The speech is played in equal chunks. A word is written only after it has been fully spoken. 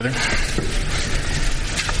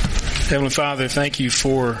Heavenly Father, thank you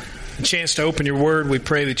for a chance to open your word. We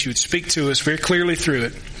pray that you would speak to us very clearly through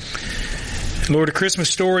it. Lord, a Christmas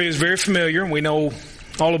story is very familiar. We know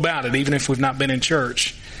all about it, even if we've not been in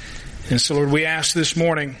church. And so, Lord, we ask this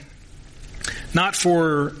morning, not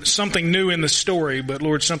for something new in the story, but,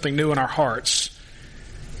 Lord, something new in our hearts.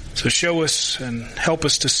 So show us and help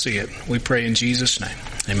us to see it. We pray in Jesus' name.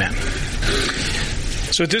 Amen.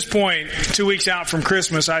 So at this point, 2 weeks out from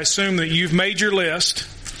Christmas, I assume that you've made your list.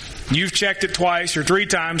 You've checked it twice or 3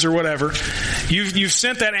 times or whatever. You've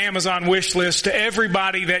sent that Amazon wish list to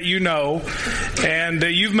everybody that you know. And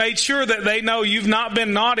you've made sure that they know you've not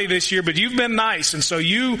been naughty this year, but you've been nice. And so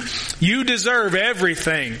you deserve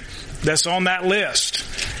everything that's on that list.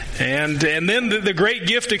 And then the great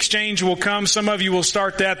gift exchange will come. Some of you will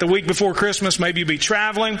start that the week before Christmas. Maybe you'll be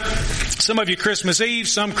traveling. Some of you Christmas Eve,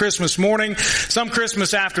 some Christmas morning, some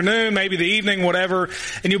Christmas afternoon, maybe the evening, whatever.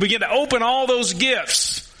 And you'll begin to open all those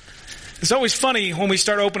gifts. It's always funny when we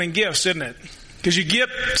start opening gifts, isn't it? Because you get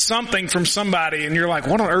something from somebody and you're like,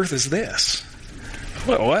 what on earth is this?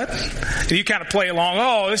 What? And you kind of play along.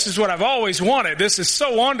 Oh, this is what I've always wanted. This is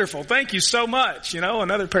so wonderful. Thank you so much.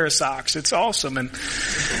 Another pair of socks. It's awesome. And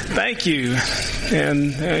thank you.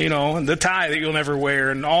 And, the tie that you'll never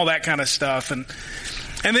wear and all that kind of stuff. And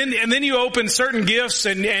then you open certain gifts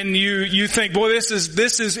and you think, boy, this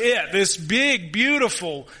is it. This big,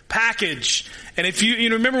 beautiful package. And if you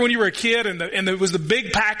remember when you were a kid and it was the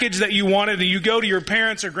big package that you wanted, and you go to your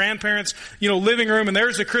parents' or grandparents', living room, and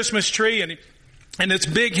there's a Christmas tree, and it's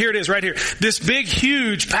big. Here it is right here. This big,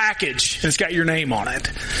 huge package. And it's got your name on it.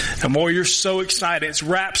 And boy, you're so excited. It's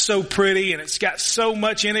wrapped so pretty and it's got so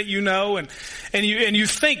much in it, and you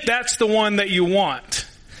think that's the one that you want.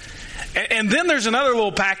 And then there's another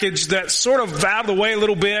little package that's sort of out of the way a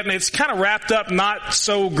little bit, and it's kind of wrapped up not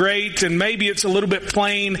so great, and maybe it's a little bit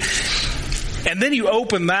plain. And then you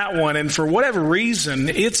open that one, and for whatever reason,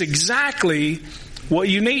 it's exactly what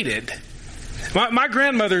you needed. My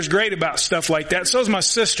grandmother's great about stuff like that. So is my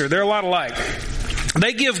sister. They're a lot alike.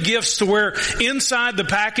 They give gifts to where inside the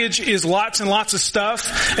package is lots and lots of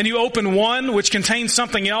stuff, and you open one which contains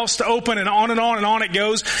something else to open, and on it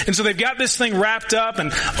goes. And so they've got this thing wrapped up,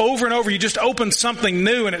 and over you just open something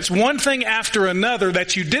new, and it's one thing after another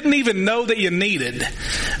that you didn't even know that you needed.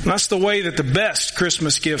 And that's the way that the best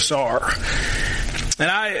Christmas gifts are.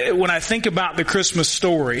 And when I think about the Christmas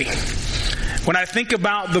story, when I think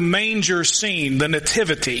about the manger scene, the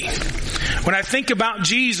nativity, when I think about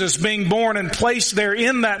Jesus being born and placed there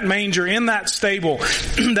in that manger, in that stable,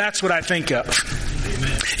 that's what I think of.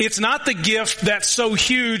 It's not the gift that's so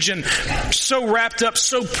huge and so wrapped up,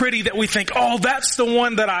 so pretty that we think, oh, that's the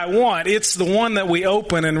one that I want. It's the one that we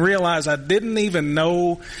open and realize I didn't even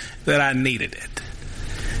know that I needed it.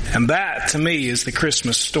 And that, to me, is the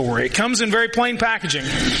Christmas story. It comes in very plain packaging.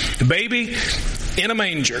 The baby in a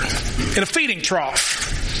manger, in a feeding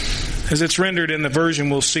trough, as it's rendered in the version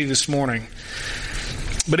we'll see this morning.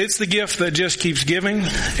 But it's the gift that just keeps giving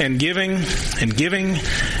and giving and giving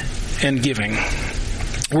and giving.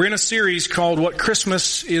 We're in a series called What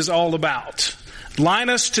Christmas is All About.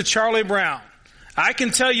 Linus to Charlie Brown. I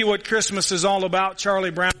can tell you what Christmas is all about,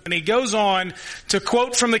 Charlie Brown. And he goes on to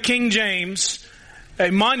quote from the King James, a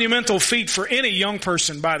monumental feat for any young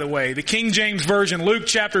person, by the way. The King James Version, Luke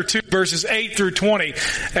chapter 2, verses 8 through 20.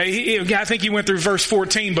 I think he went through verse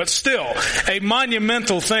 14, but still, a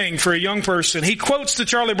monumental thing for a young person. He quotes to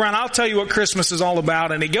Charlie Brown, I'll tell you what Christmas is all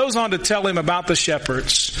about. And he goes on to tell him about the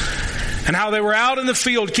shepherds and how they were out in the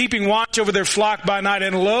field keeping watch over their flock by night.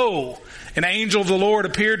 And lo, an angel of the Lord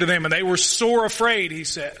appeared to them, and they were sore afraid, he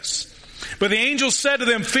says. But the angel said to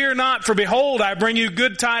them, fear not, for behold, I bring you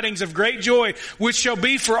good tidings of great joy, which shall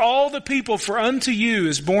be for all the people. For unto you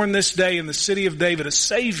is born this day in the city of David a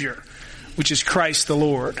Savior, which is Christ the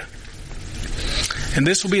Lord. And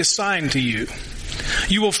this will be a sign to you.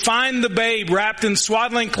 You will find the babe wrapped in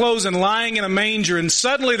swaddling clothes and lying in a manger. And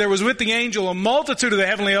suddenly there was with the angel a multitude of the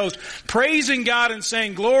heavenly host, praising God and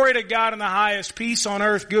saying, glory to God in the highest, peace on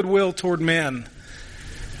earth, goodwill toward men.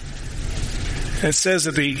 It says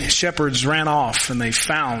that the shepherds ran off and they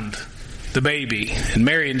found the baby and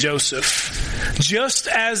Mary and Joseph, just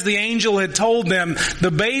as the angel had told them, the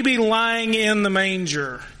baby lying in the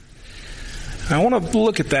manger. I want to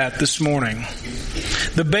look at that this morning.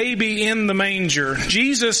 The baby in the manger.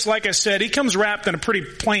 Jesus, like I said, he comes wrapped in a pretty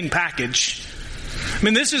plain package. I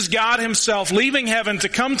mean, this is God himself leaving heaven to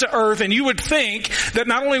come to earth, and you would think that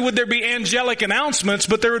not only would there be angelic announcements,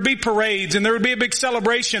 but there would be parades and there would be a big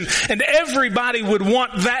celebration, and everybody would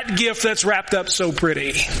want that gift that's wrapped up so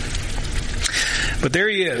pretty. But there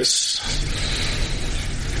he is,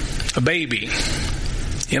 a baby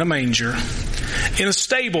in a manger, in a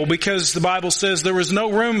stable, because the Bible says there was no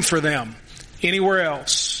room for them anywhere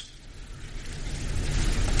else.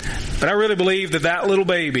 But I really believe that little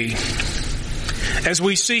baby, as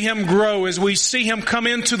we see him grow, as we see him come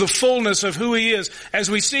into the fullness of who he is, as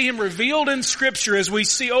we see him revealed in Scripture, as we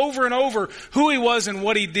see over and over who he was and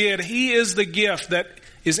what he did, he is the gift that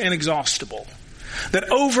is inexhaustible. That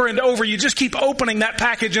over and over you just keep opening that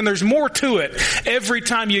package and there's more to it every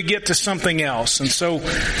time you get to something else. And so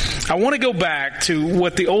I want to go back to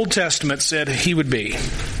what the Old Testament said he would be.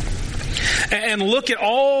 And look at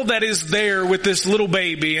all that is there with this little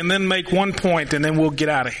baby and then make one point and then we'll get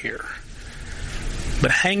out of here.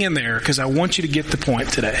 But hang in there because I want you to get the point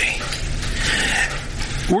today.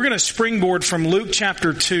 We're going to springboard from Luke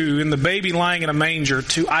chapter 2 and the baby lying in a manger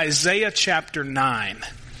to Isaiah chapter 9.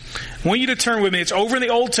 I want you to turn with me. It's over in the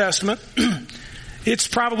Old Testament. It's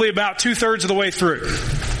probably about 2/3 of the way through.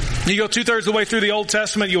 You go 2/3 of the way through the Old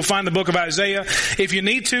Testament, you'll find the book of Isaiah. If you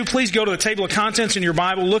need to, please go to the table of contents in your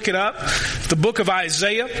Bible, look it up. The book of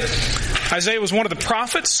Isaiah. Isaiah was one of the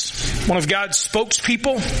prophets, one of God's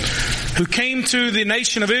spokespeople, who came to the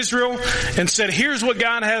nation of Israel and said, here's what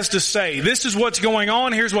God has to say. This is what's going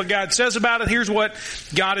on. Here's what God says about it. Here's what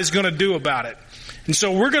God is going to do about it. And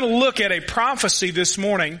so we're going to look at a prophecy this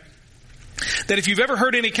morning that if you've ever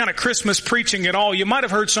heard any kind of Christmas preaching at all, you might have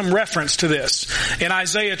heard some reference to this in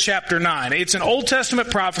Isaiah chapter 9. It's an Old Testament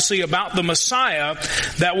prophecy about the Messiah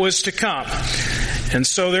that was to come. And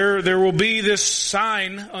so there will be this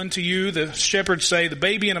sign unto you, the shepherds say, the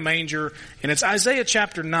baby in a manger. And it's Isaiah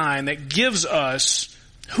chapter 9 that gives us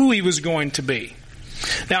who he was going to be.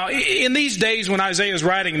 Now, in these days when Isaiah is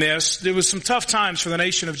writing this, there was some tough times for the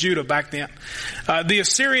nation of Judah back then. The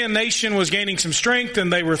Assyrian nation was gaining some strength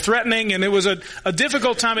and they were threatening, and it was a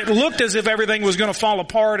difficult time. It looked as if everything was going to fall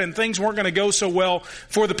apart and things weren't going to go so well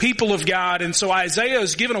for the people of God. And so Isaiah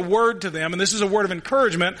has given a word to them, and this is a word of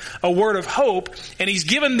encouragement, a word of hope, and he's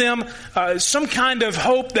given them some kind of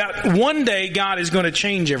hope that one day God is going to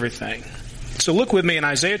change everything. So look with me in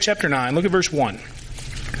Isaiah chapter 9. Look at verse 1.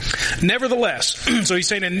 Nevertheless, so he's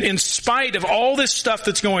saying in spite of all this stuff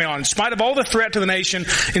that's going on, in spite of all the threat to the nation,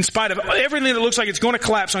 in spite of everything that looks like it's going to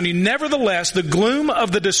collapse on you, nevertheless, the gloom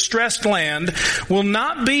of the distressed land will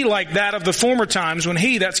not be like that of the former times when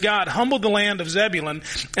he, that's God, humbled the land of Zebulun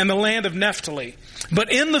and the land of Naphtali.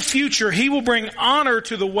 But in the future, he will bring honor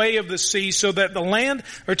to the way of the sea, so that the land,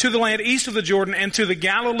 or to the land east of the Jordan and to the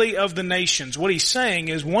Galilee of the nations. What he's saying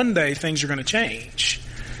is one day things are going to change.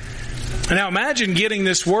 Now imagine getting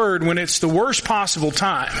this word when it's the worst possible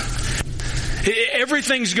time.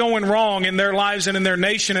 Everything's going wrong in their lives and in their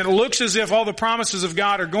nation. And it looks as if all the promises of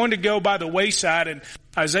God are going to go by the wayside. And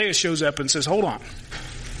Isaiah shows up and says, hold on.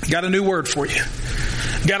 Got a new word for you.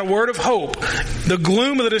 Got a word of hope. The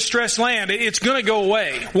gloom of the distressed land, it's going to go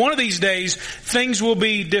away. One of these days, things will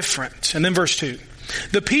be different. And then verse 2.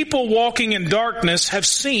 The people walking in darkness have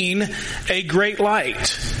seen a great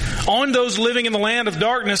light. On those living in the land of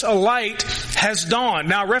darkness, a light has dawned.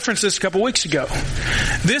 Now, I referenced this a couple weeks ago.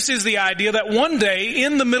 This is the idea that one day,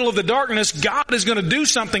 in the middle of the darkness, God is going to do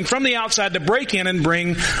something from the outside to break in and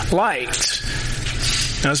bring light.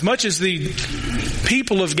 Now, as much as the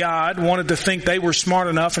people of God wanted to think they were smart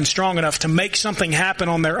enough and strong enough to make something happen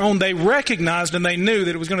on their own, they recognized and they knew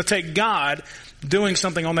that it was going to take God doing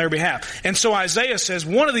something on their behalf. And so Isaiah says,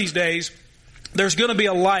 one of these days, there's going to be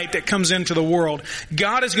a light that comes into the world.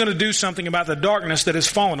 God is going to do something about the darkness that has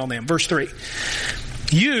fallen on them. Verse 3.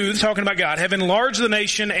 You, talking about God, have enlarged the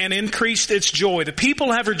nation and increased its joy. The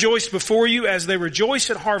people have rejoiced before you as they rejoice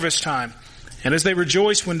at harvest time, and as they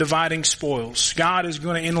rejoice when dividing spoils. God is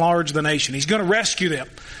going to enlarge the nation. He's going to rescue them.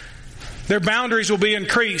 Their boundaries will be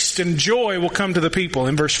increased, and joy will come to the people.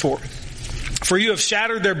 In verse 4. For you have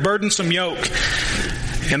shattered their burdensome yoke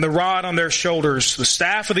and the rod on their shoulders, the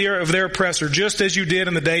staff of their oppressor, just as you did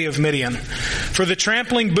in the day of Midian. For the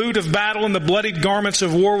trampling boot of battle and the bloodied garments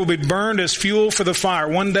of war will be burned as fuel for the fire.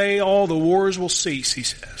 One day all the wars will cease, he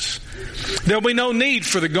says. There'll be no need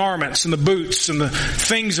for the garments and the boots and the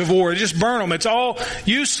things of war. Just burn them. It's all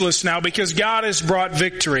useless now because God has brought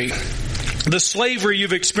victory. The slavery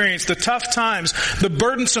you've experienced, the tough times, the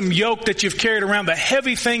burdensome yoke that you've carried around, the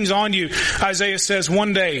heavy things on you, Isaiah says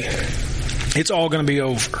one day it's all going to be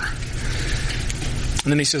over.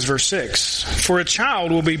 And then he says, verse 6, for a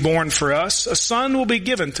child will be born for us, a son will be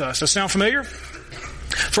given to us. Does that sound familiar?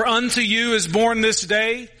 For unto you is born this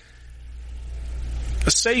day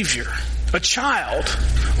a Savior, a child.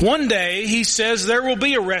 One day, he says, there will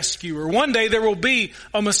be a rescuer. One day there will be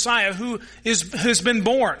a Messiah who has been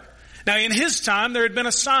born. Now, in his time, there had been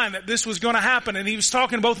a sign that this was going to happen, and he was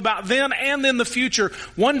talking both about then and in the future.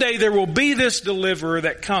 One day there will be this deliverer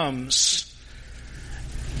that comes.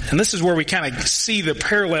 And this is where we kind of see the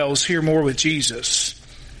parallels here more with Jesus.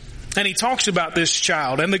 And he talks about this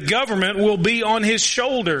child, and the government will be on his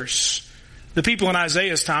shoulders. The people in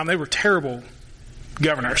Isaiah's time, they were terrible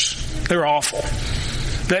governors. They were awful.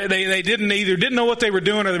 They didn't know what they were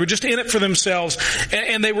doing, or they were just in it for themselves.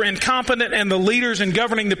 And they were incompetent, and the leaders in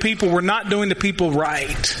governing the people were not doing the people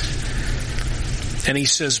right. And he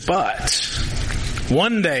says, but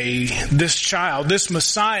one day this child, this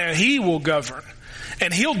Messiah, he will govern.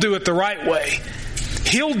 And he'll do it the right way.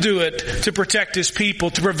 He'll do it to protect his people,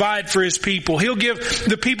 to provide for his people. He'll give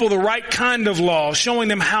the people the right kind of law, showing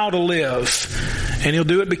them how to live. And he'll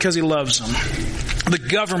do it because he loves them. The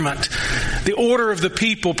government, the order of the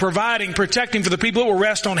people, providing, protecting for the people, it will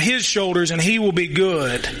rest on his shoulders, and he will be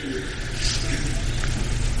good.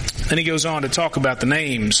 Then he goes on to talk about the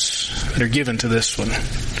names that are given to this one.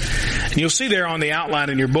 And you'll see there on the outline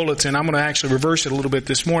in your bulletin, I'm going to actually reverse it a little bit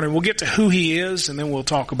this morning. We'll get to who he is, and then we'll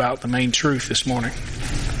talk about the main truth this morning.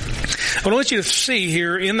 I want you to see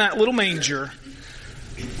here in that little manger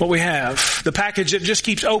what we have. The package that just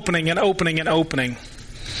keeps opening and opening and opening.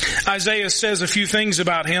 Isaiah says a few things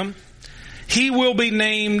about him. He will be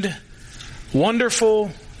named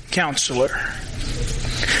Wonderful Counselor.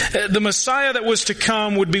 The Messiah that was to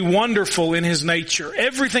come would be wonderful in his nature.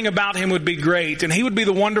 Everything about him would be great, and he would be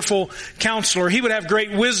the wonderful counselor. He would have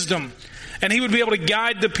great wisdom, and he would be able to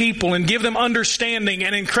guide the people and give them understanding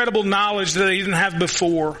and incredible knowledge that they didn't have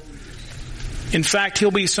before. In fact,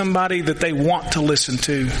 he'll be somebody that they want to listen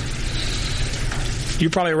to.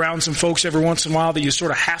 You're probably around some folks every once in a while that you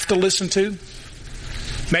sort of have to listen to.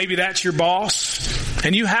 Maybe that's your boss,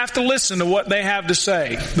 and you have to listen to what they have to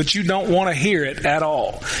say, but you don't want to hear it at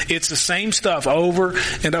all. It's the same stuff over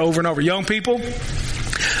and over and over. Young people,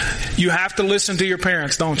 you have to listen to your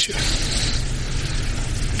parents, don't you?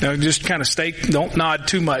 Now, just kind of don't nod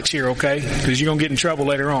too much here, okay? Because you're going to get in trouble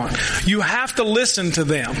later on. You have to listen to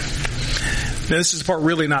them. Now, this is the part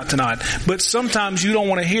really not to nod. But sometimes you don't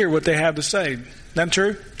want to hear what they have to say. Is that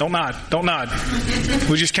true? Don't nod. Don't nod.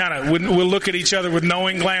 We just kind of, we'll look at each other with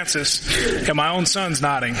knowing glances. And my own son's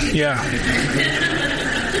nodding. Yeah.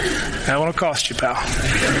 That won't cost you, pal.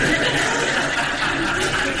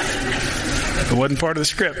 It wasn't part of the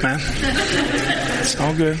script, man. It's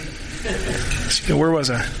all good. Where was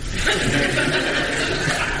I?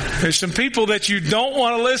 There's some people that you don't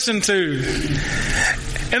want to listen to.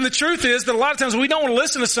 And the truth is that a lot of times we don't want to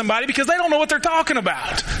listen to somebody because they don't know what they're talking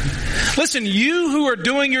about. Listen, you who are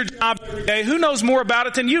doing your job every day, who knows more about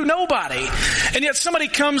it than you? Nobody. And yet somebody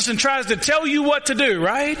comes and tries to tell you what to do,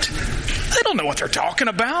 right? They don't know what they're talking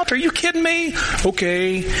about. Are you kidding me?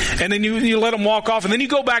 Okay. And then you let them walk off, and then you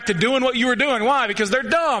go back to doing what you were doing. Why? Because they're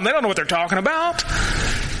dumb. They don't know what they're talking about.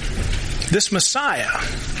 This Messiah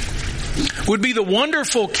would be the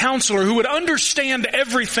wonderful counselor who would understand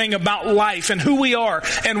everything about life and who we are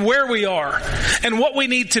and where we are and what we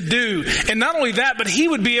need to do. And not only that, but he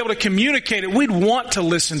would be able to communicate it. We'd want to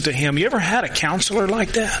listen to him. You ever had a counselor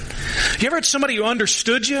like that? You ever had somebody who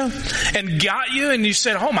understood you and got you and you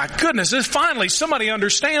said, oh my goodness, this finally somebody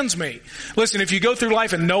understands me. Listen, if you go through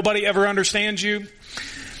life and nobody ever understands you,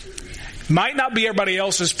 might not be everybody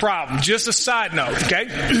else's problem. Just a side note, okay?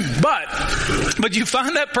 But you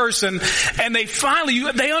find that person and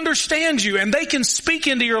they understand you and they can speak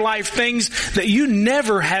into your life things that you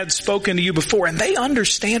never had spoken to you before, and they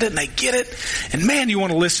understand it and they get it, and man, you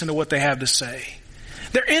want to listen to what they have to say.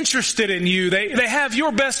 They're interested in you. They have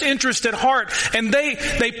your best interest at heart, and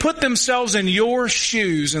they put themselves in your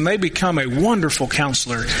shoes and they become a wonderful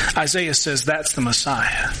counselor. Isaiah says that's the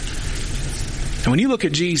Messiah. And when you look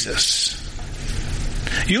at Jesus,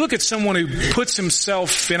 you look at someone who puts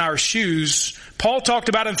himself in our shoes. Paul talked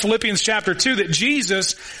about in Philippians chapter 2 that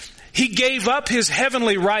Jesus, he gave up his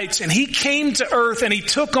heavenly rights and he came to earth and he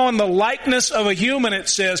took on the likeness of a human, it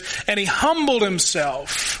says, and he humbled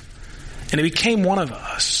himself and he became one of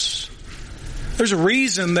us. There's a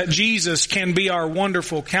reason that Jesus can be our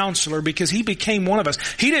wonderful counselor, because he became one of us.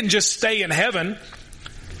 He didn't just stay in heaven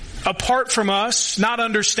apart from us, not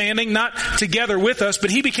understanding, not together with us,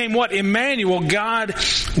 but he became what? Emmanuel, God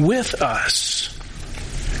with us.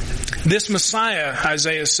 This Messiah,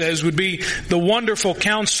 Isaiah says, would be the wonderful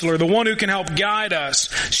counselor, the one who can help guide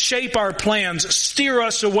us, shape our plans, steer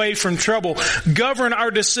us away from trouble, govern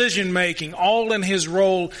our decision making, all in his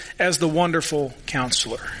role as the wonderful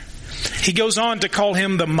counselor. He goes on to call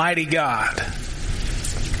him the mighty God.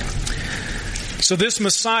 So this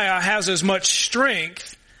Messiah has as much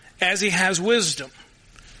strength as he has wisdom.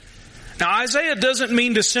 Now, Isaiah doesn't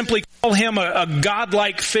mean to simply call him a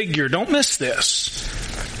godlike figure. Don't miss this.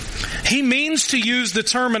 He means to use the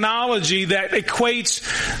terminology that equates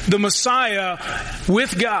the Messiah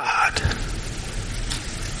with God.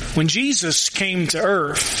 When Jesus came to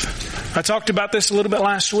earth, I talked about this a little bit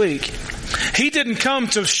last week. He didn't come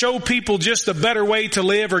to show people just a better way to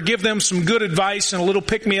live or give them some good advice and a little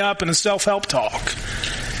pick-me-up and a self-help talk.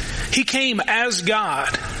 He came as God.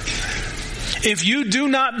 If you do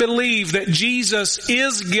not believe that Jesus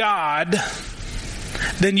is God,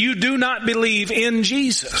 then you do not believe in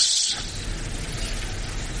Jesus.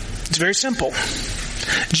 It's very simple.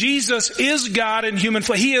 Jesus is God in human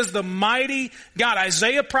flesh. He is the mighty God.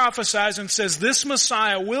 Isaiah prophesies and says this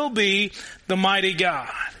Messiah will be the mighty God.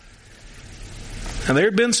 Now, there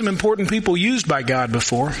have been some important people used by God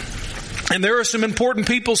before. And there are some important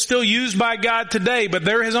people still used by God today. But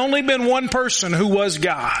there has only been one person who was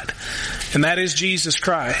God. And that is Jesus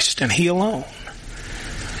Christ. And He alone.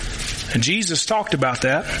 And Jesus talked about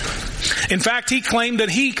that. In fact, He claimed that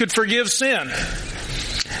He could forgive sin.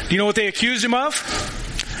 Do you know what they accused Him of?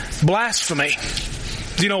 Blasphemy.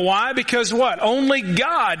 Do you know why? Because what? Only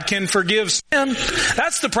God can forgive sin.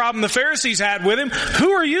 That's the problem the Pharisees had with Him.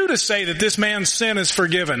 Who are you to say that this man's sin is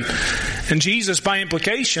forgiven? And Jesus, by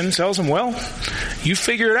implication, tells them, well, you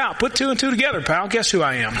figure it out. Put two and two together, pal. Guess who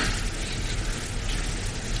I am?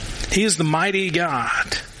 He is the mighty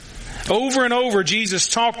God. Over and over, Jesus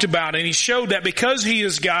talked about it, and He showed that because He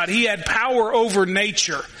is God, He had power over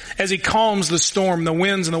nature as He calms the storm, the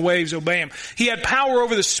winds and the waves obey Him. He had power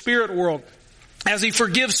over the spirit world as He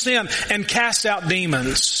forgives sin and casts out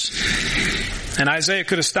demons. And Isaiah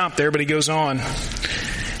could have stopped there, but he goes on.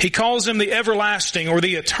 He calls Him the everlasting or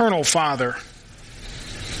the eternal Father.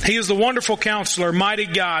 He is the wonderful counselor, mighty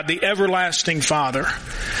God, the everlasting Father.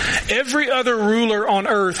 Every other ruler on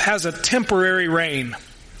earth has a temporary reign.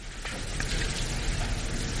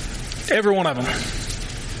 Every one of them.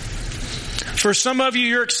 For some of you,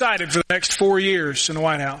 you're excited for the next 4 years in the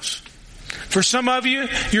White House. For some of you,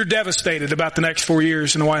 you're devastated about the next 4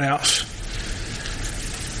 years in the White House.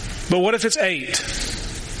 But what if it's 8?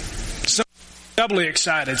 Some of you are doubly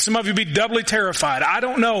excited. Some of you be doubly terrified. I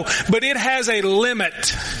don't know. But it has a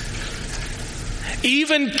limit.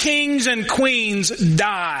 Even kings and queens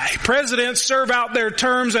die. Presidents serve out their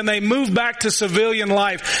terms and they move back to civilian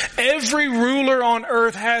life. Every ruler on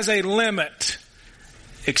earth has a limit,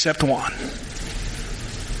 except one.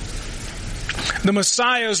 The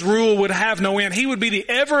Messiah's rule would have no end. He would be the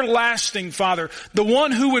everlasting Father, the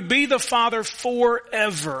one who would be the Father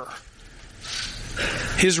forever.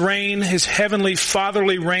 His reign, His heavenly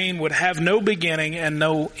fatherly reign, would have no beginning and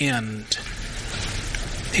no end.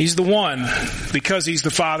 He's the one, because He's the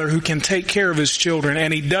Father, who can take care of His children,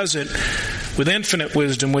 and He does it with infinite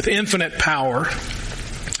wisdom, with infinite power,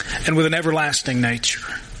 and with an everlasting nature.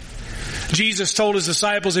 Jesus told His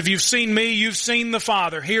disciples, if you've seen me, you've seen the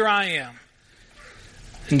Father. Here I am.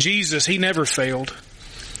 And Jesus, He never failed.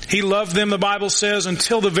 He loved them, the Bible says,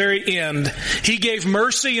 until the very end. He gave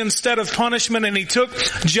mercy instead of punishment, and He took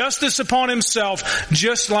justice upon Himself,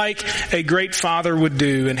 just like a great Father would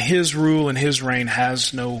do. And His rule and His reign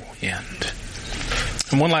has no end.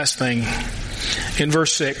 And one last thing. In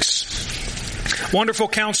verse 6. Wonderful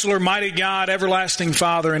Counselor, mighty God, everlasting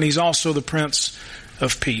Father, and He's also the Prince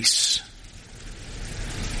of Peace.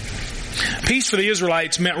 Peace for the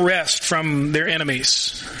Israelites meant rest from their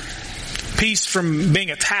enemies. Peace from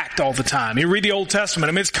being attacked all the time. You read the Old Testament,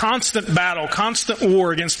 I mean, it's constant battle, constant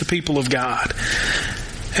war against the people of God.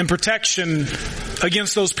 And protection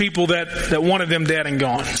against those people that wanted them dead and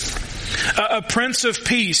gone. A Prince of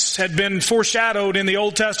Peace had been foreshadowed in the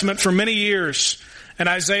Old Testament for many years, and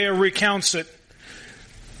Isaiah recounts it.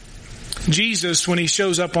 Jesus, when He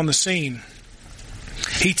shows up on the scene,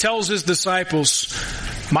 He tells His disciples,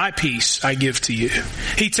 my peace I give to you.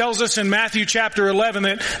 He tells us in Matthew chapter 11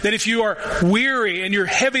 that if you are weary and you're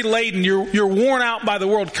heavy laden, you're worn out by the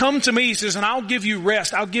world, come to me, He says, and I'll give you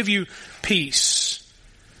rest. I'll give you peace.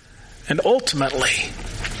 And ultimately,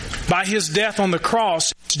 by His death on the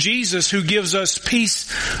cross, it's Jesus who gives us peace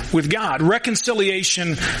with God,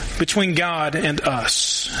 reconciliation between God and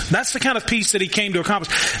us. That's the kind of peace that He came to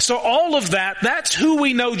accomplish. So all of that's who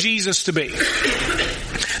we know Jesus to be.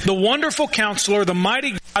 The wonderful Counselor, the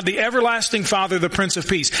mighty God, the everlasting Father, the Prince of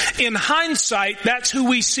Peace. In hindsight, that's who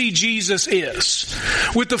we see Jesus is.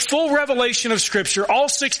 With the full revelation of Scripture, all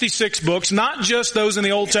 66 books, not just those in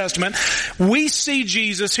the Old Testament, we see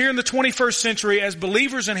Jesus here in the 21st century as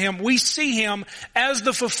believers in Him. We see Him as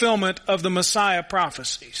the fulfillment of the Messiah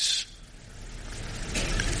prophecies.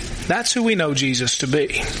 That's who we know Jesus to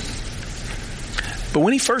be. But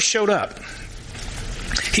when He first showed up,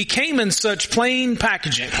 He came in such plain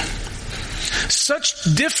packaging. such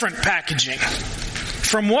different packaging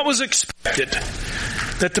from what was expected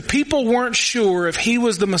that the people weren't sure if he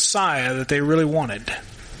was the Messiah that they really wanted.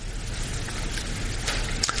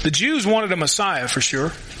 The Jews wanted a Messiah for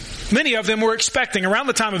sure. Many of them were expecting around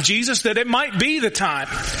the time of Jesus that it might be the time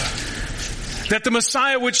that the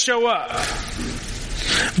Messiah would show up.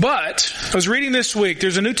 But I was reading this week,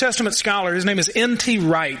 there's a New Testament scholar, his name is N.T.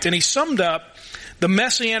 Wright, and he summed up the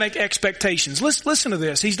messianic expectations. Listen to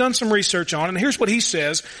this. He's done some research on it, and here's what he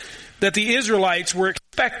says that the Israelites were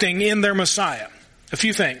expecting in their Messiah. A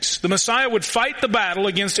few things. The Messiah would fight the battle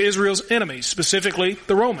against Israel's enemies, specifically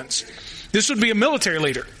the Romans. This would be a military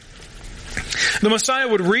leader. The Messiah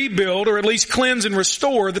would rebuild or at least cleanse and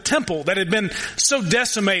restore the temple that had been so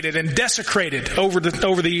decimated and desecrated over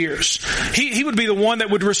the years. He would be the one that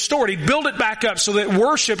would restore it. He'd build it back up so that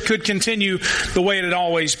worship could continue the way it had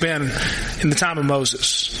always been in the time of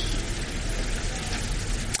Moses.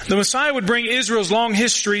 The Messiah would bring Israel's long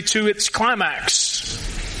history to its climax.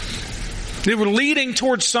 They were leading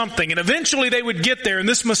towards something, and eventually they would get there, and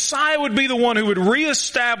this Messiah would be the one who would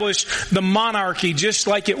reestablish the monarchy just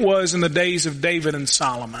like it was in the days of David and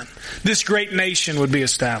Solomon. This great nation would be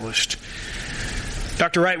established.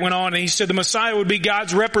 Dr. Wright went on and he said the Messiah would be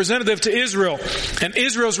God's representative to Israel and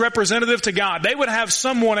Israel's representative to God. They would have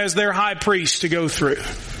someone as their high priest to go through.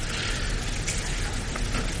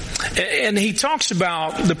 And he talks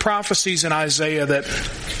about the prophecies in Isaiah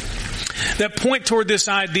that point toward this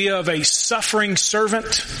idea of a suffering servant.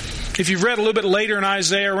 If you've read a little bit later in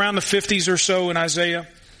Isaiah, around the 50s or so in Isaiah,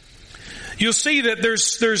 you'll see that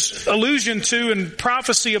there's allusion to and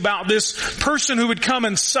prophecy about this person who would come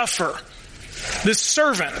and suffer, this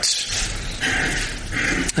servant.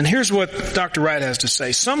 And here's what Dr. Wright has to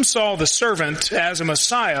say. Some saw the servant as a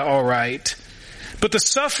Messiah, all right, but the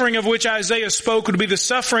suffering of which Isaiah spoke would be the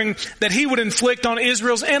suffering that he would inflict on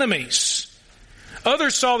Israel's enemies.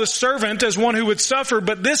 Others saw the servant as one who would suffer,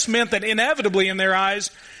 but this meant that inevitably in their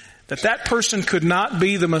eyes, that person could not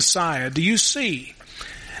be the Messiah. Do you see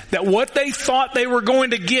that what they thought they were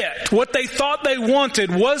going to get, what they thought they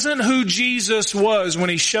wanted, wasn't who Jesus was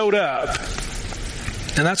when he showed up?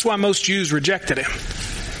 And that's why most Jews rejected him.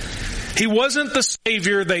 He wasn't the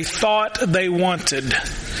Savior they thought they wanted.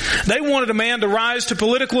 They wanted a man to rise to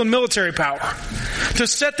political and military power, to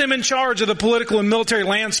set them in charge of the political and military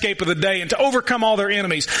landscape of the day and to overcome all their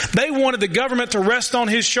enemies. They wanted the government to rest on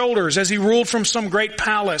his shoulders as he ruled from some great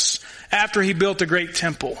palace after he built a great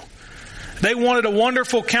temple. They wanted a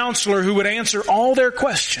wonderful counselor who would answer all their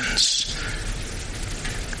questions.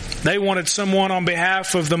 They wanted someone on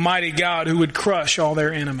behalf of the mighty God who would crush all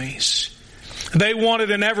their enemies. They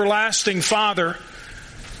wanted an everlasting Father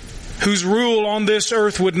whose rule on this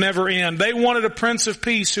earth would never end. They wanted a Prince of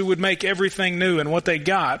Peace who would make everything new, and what they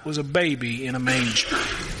got was a baby in a manger.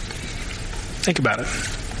 Think about it.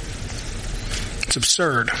 It's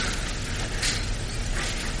absurd.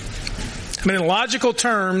 I mean, in logical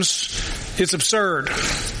terms, it's absurd.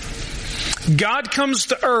 God comes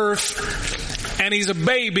to earth, and he's a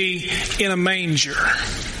baby in a manger.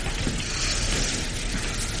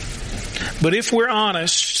 But if we're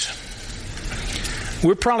honest,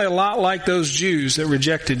 we're probably a lot like those Jews that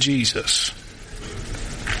rejected Jesus.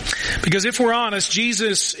 Because if we're honest,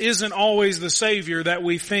 Jesus isn't always the Savior that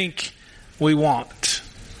we think we want.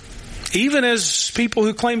 Even as people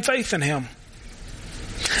who claim faith in him.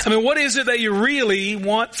 I mean, what is it that you really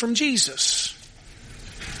want from Jesus?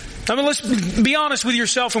 I mean, let's be honest with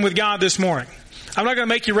yourself and with God this morning. I'm not going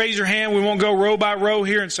to make you raise your hand. We won't go row by row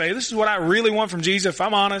here and say, this is what I really want from Jesus, if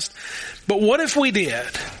I'm honest. But what if we did?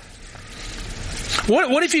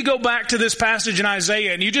 What if you go back to this passage in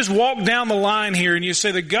Isaiah and you just walk down the line here and you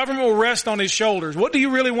say the government will rest on his shoulders? What do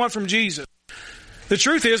you really want from Jesus? The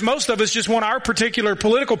truth is, most of us just want our particular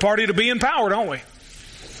political party to be in power, don't we?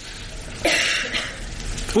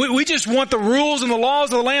 We just want the rules and the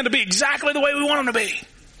laws of the land to be exactly the way we want them to be.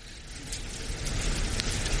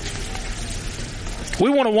 We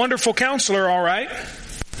want a wonderful counselor, all right?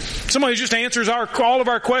 Somebody who just answers all of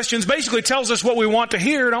our questions, basically tells us what we want to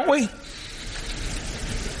hear, don't we?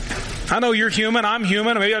 I know you're human, I'm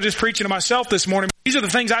human. Maybe I'm just preaching to myself this morning. These are the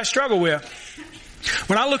things I struggle with.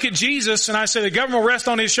 When I look at Jesus and I say the government will rest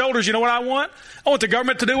on his shoulders, you know what I want? I want the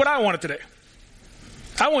government to do what I want it to do.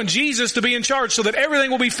 I want Jesus to be in charge so that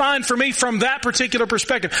everything will be fine for me from that particular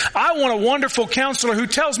perspective. I want a wonderful counselor who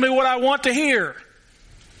tells me what I want to hear.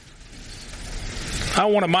 I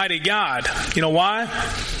want a mighty God. You know why?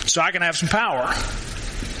 So I can have some power.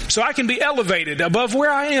 So I can be elevated above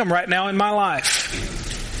where I am right now in my life.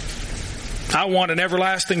 I want an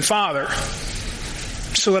everlasting Father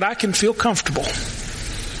so that I can feel comfortable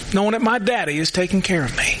knowing that my daddy is taking care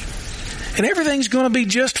of me. and everything's going to be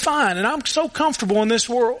just fine, and I'm so comfortable in this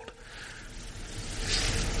world.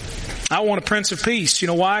 I want a Prince of Peace. You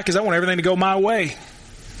know why? Because I want everything to go my way.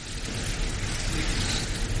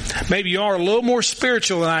 Maybe you are a little more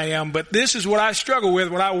spiritual than I am, but this is what I struggle with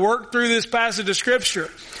when I work through this passage of Scripture.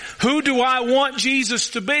 Who do I want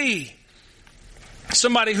Jesus to be?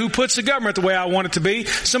 Somebody who puts the government the way I want it to be.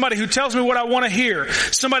 Somebody who tells me what I want to hear.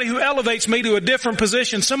 Somebody who elevates me to a different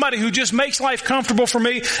position. Somebody who just makes life comfortable for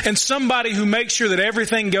me. And somebody who makes sure that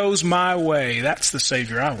everything goes my way. That's the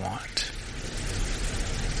Savior I want.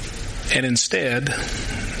 And instead,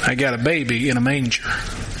 I got a baby in a manger.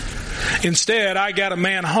 Instead, I got a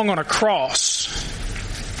man hung on a cross.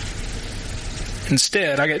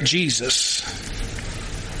 Instead, I got Jesus.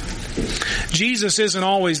 Jesus isn't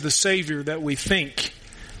always the Savior that we think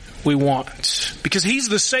we want. Because He's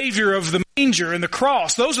the Savior of the manger and the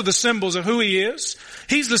cross. Those are the symbols of who He is.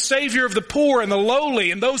 He's the Savior of the poor and the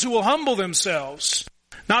lowly and those who will humble themselves.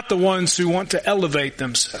 Not the ones who want to elevate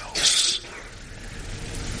themselves.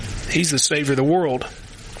 He's the Savior of the world,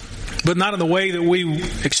 but not in the way that we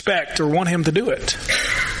expect or want Him to do it.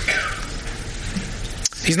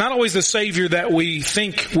 He's not always the Savior that we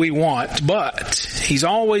think we want, but He's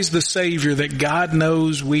always the Savior that God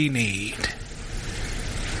knows we need.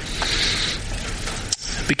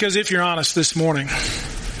 Because if you're honest this morning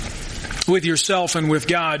with yourself and with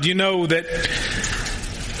God, you know that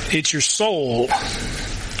it's your soul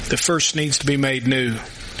that first needs to be made new.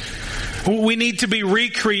 We need to be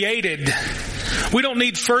recreated. We don't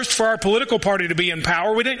need first for our political party to be in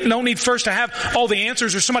power. We don't need first to have all the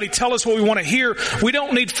answers or somebody tell us what we want to hear. We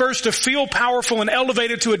don't need first to feel powerful and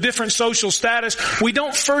elevated to a different social status. We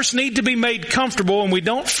don't first need to be made comfortable, and we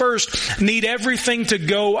don't first need everything to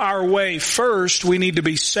go our way. First, we need to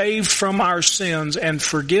be saved from our sins and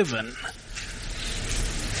forgiven.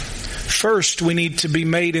 First, we need to be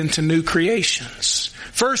made into new creations.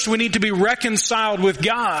 First, we need to be reconciled with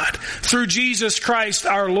God through Jesus Christ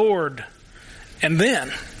our Lord. And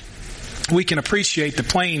then we can appreciate the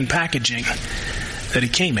plain packaging that He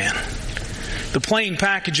came in. The plain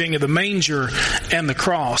packaging of the manger and the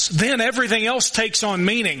cross. Then everything else takes on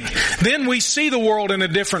meaning. Then we see the world in a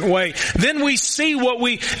different way. Then we see what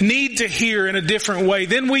we need to hear in a different way.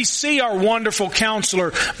 Then we see our wonderful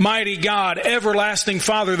Counselor, mighty God, everlasting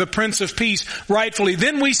Father, the Prince of Peace, rightfully.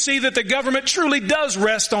 Then we see that the government truly does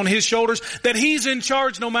rest on His shoulders, that He's in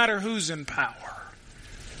charge no matter who's in power.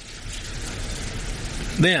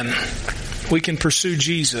 Then we can pursue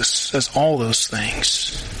Jesus as all those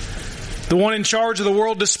things. The one in charge of the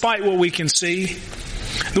world despite what we can see.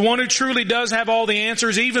 The one who truly does have all the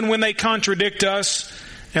answers even when they contradict us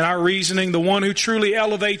in our reasoning. The one who truly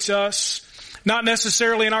elevates us, not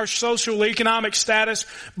necessarily in our social economic status,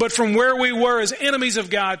 but from where we were as enemies of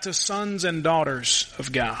God to sons and daughters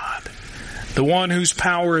of God. The one whose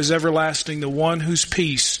power is everlasting. The one whose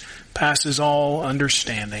peace passes all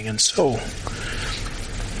understanding. And so,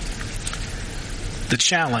 the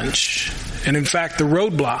challenge, and in fact the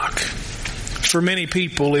roadblock for many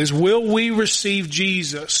people is, will we receive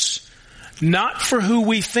Jesus not for who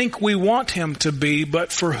we think we want Him to be,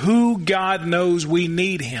 but for who God knows we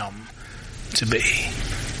need Him to be?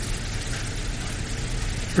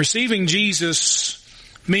 Receiving Jesus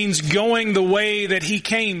means going the way that He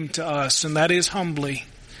came to us, and that is humbly.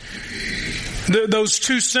 Those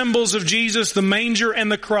two symbols of Jesus, the manger and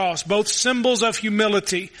the cross, both symbols of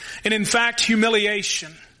humility, and in fact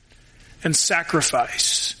humiliation and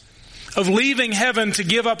sacrifice. Of leaving heaven to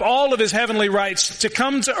give up all of His heavenly rights, to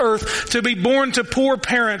come to earth, to be born to poor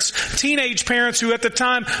parents, teenage parents who at the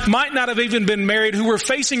time might not have even been married, who were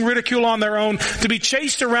facing ridicule on their own, to be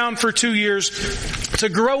chased around for 2 years, to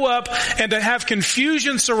grow up and to have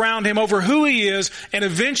confusion surround Him over who He is, and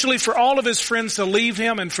eventually for all of His friends to leave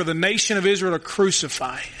Him and for the nation of Israel to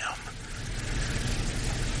crucify Him.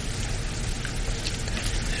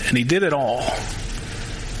 And He did it all.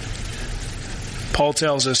 Paul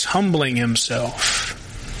tells us, humbling Himself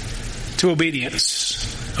to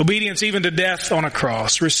obedience. Obedience even to death on a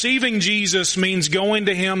cross. Receiving Jesus means going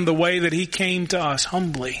to Him the way that He came to us,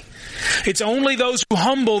 humbly. It's only those who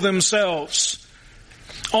humble themselves,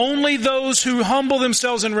 only those who humble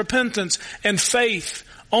themselves in repentance and faith,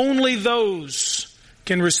 only those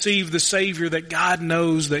can receive the Savior that God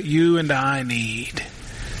knows that you and I need.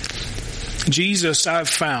 Jesus, I've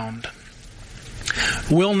found,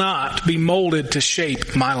 will not be molded to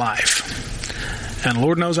shape my life. And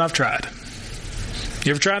Lord knows I've tried.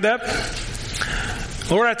 You ever tried that?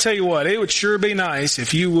 Lord, I tell you what, it would sure be nice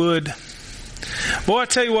if you would. Boy, I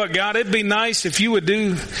tell you what, God, it'd be nice if you would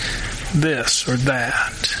do this or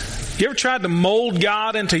that. You ever tried to mold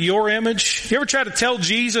God into your image? You ever tried to tell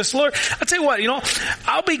Jesus, Lord, I'll tell you what,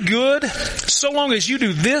 I'll be good so long as you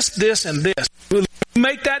do this, this, and this.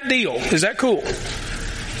 Make that deal. Is that cool?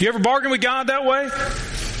 You ever bargain with God that way?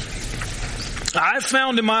 I've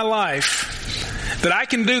found in my life that I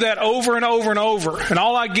can do that over and over and over, and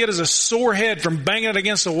all I get is a sore head from banging it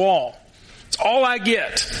against the wall. It's all I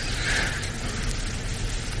get.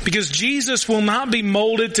 Because Jesus will not be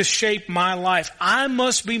molded to shape my life. I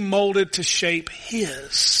must be molded to shape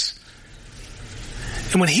His.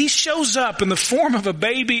 And when He shows up in the form of a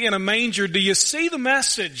baby in a manger, do you see the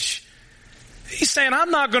message? He's saying, I'm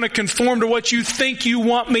not going to conform to what you think you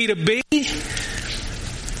want me to be.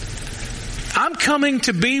 I'm coming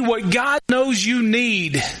to be what God knows you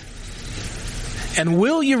need. And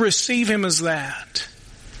will you receive Him as that?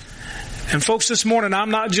 And folks, this morning, I'm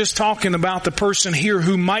not just talking about the person here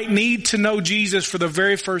who might need to know Jesus for the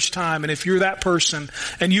very first time. And if you're that person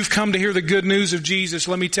and you've come to hear the good news of Jesus,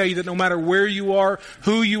 let me tell you that no matter where you are,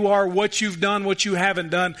 who you are, what you've done, what you haven't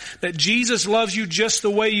done, that Jesus loves you just the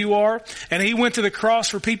way you are. And He went to the cross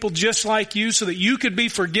for people just like you so that you could be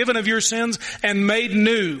forgiven of your sins and made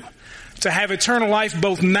new to have eternal life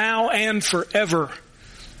both now and forever.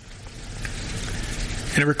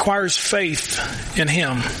 And it requires faith in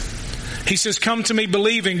Him. He says, come to me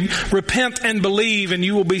believing, repent and believe, and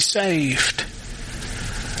you will be saved.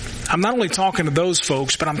 I'm not only talking to those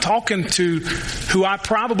folks, but I'm talking to who I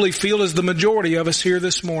probably feel is the majority of us here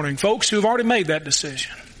this morning. Folks who have already made that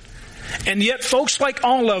decision. And yet folks like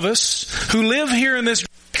all of us who live here in this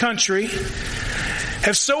country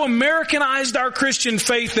have so Americanized our Christian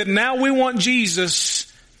faith that now we want Jesus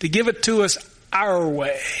to give it to us our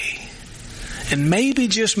way. And maybe,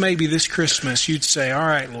 just maybe this Christmas you'd say, all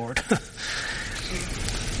right, Lord,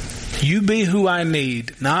 you be who I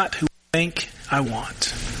need, not who I think I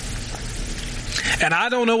want. And I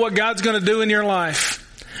don't know what God's going to do in your life,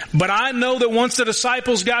 but I know that once the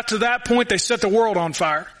disciples got to that point, they set the world on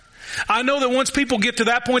fire. I know that once people get to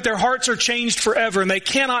that point, their hearts are changed forever and they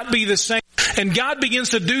cannot be the same. And God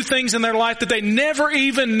begins to do things in their life that they never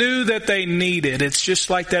even knew that they needed. It's just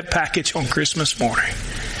like that package on Christmas morning.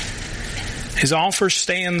 His offer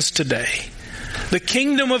stands today. The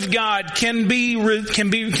kingdom of God can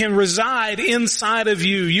reside inside of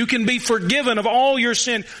you. You can be forgiven of all your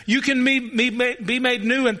sin. You can be made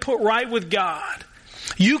new and put right with God.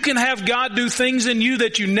 You can have God do things in you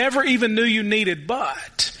that you never even knew you needed,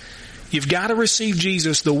 but you've got to receive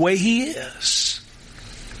Jesus the way He is.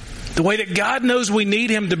 The way that God knows we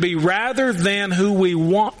need Him to be rather than who we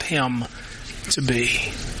want Him to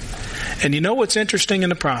be. And you know what's interesting in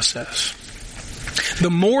the process? The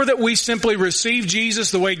more that we simply receive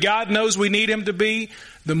Jesus the way God knows we need Him to be,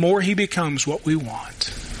 the more He becomes what we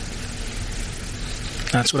want.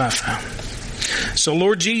 That's what I found. So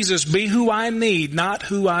Lord Jesus, be who I need, not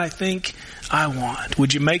who I think I want.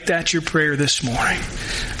 Would you make that your prayer this morning?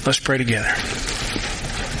 Let's pray together.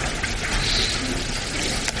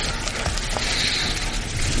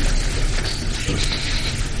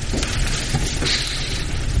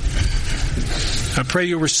 I pray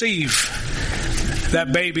you'll receive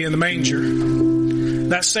that baby in the manger,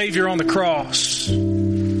 that Savior on the cross,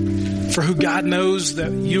 for who God knows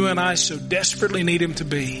that you and I so desperately need Him to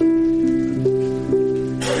be.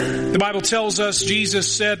 The Bible tells us, Jesus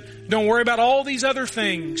said, don't worry about all these other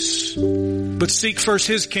things, but seek first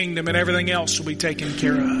His kingdom and everything else will be taken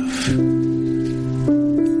care of.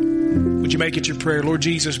 Would you make it your prayer? Lord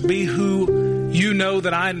Jesus, be who you know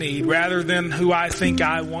that I need rather than who I think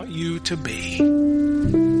I want you to be.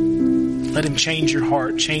 Let Him change your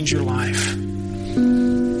heart, change your life.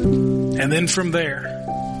 And then from there,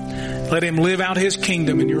 let Him live out His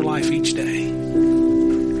kingdom in your life each day.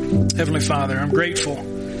 Heavenly Father, I'm grateful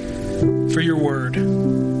for your word,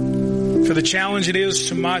 for the challenge it is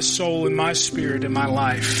to my soul and my spirit and my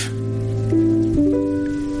life.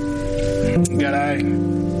 God,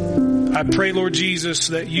 I pray, Lord Jesus,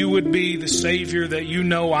 that you would be the Savior that you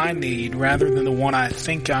know I need rather than the one I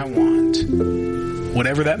think I want.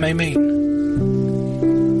 Whatever that may mean.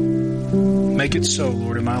 Make it so,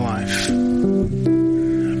 Lord, in my life.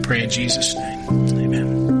 I pray in Jesus' name.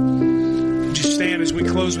 Amen. Would you stand as we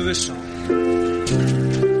close with this song?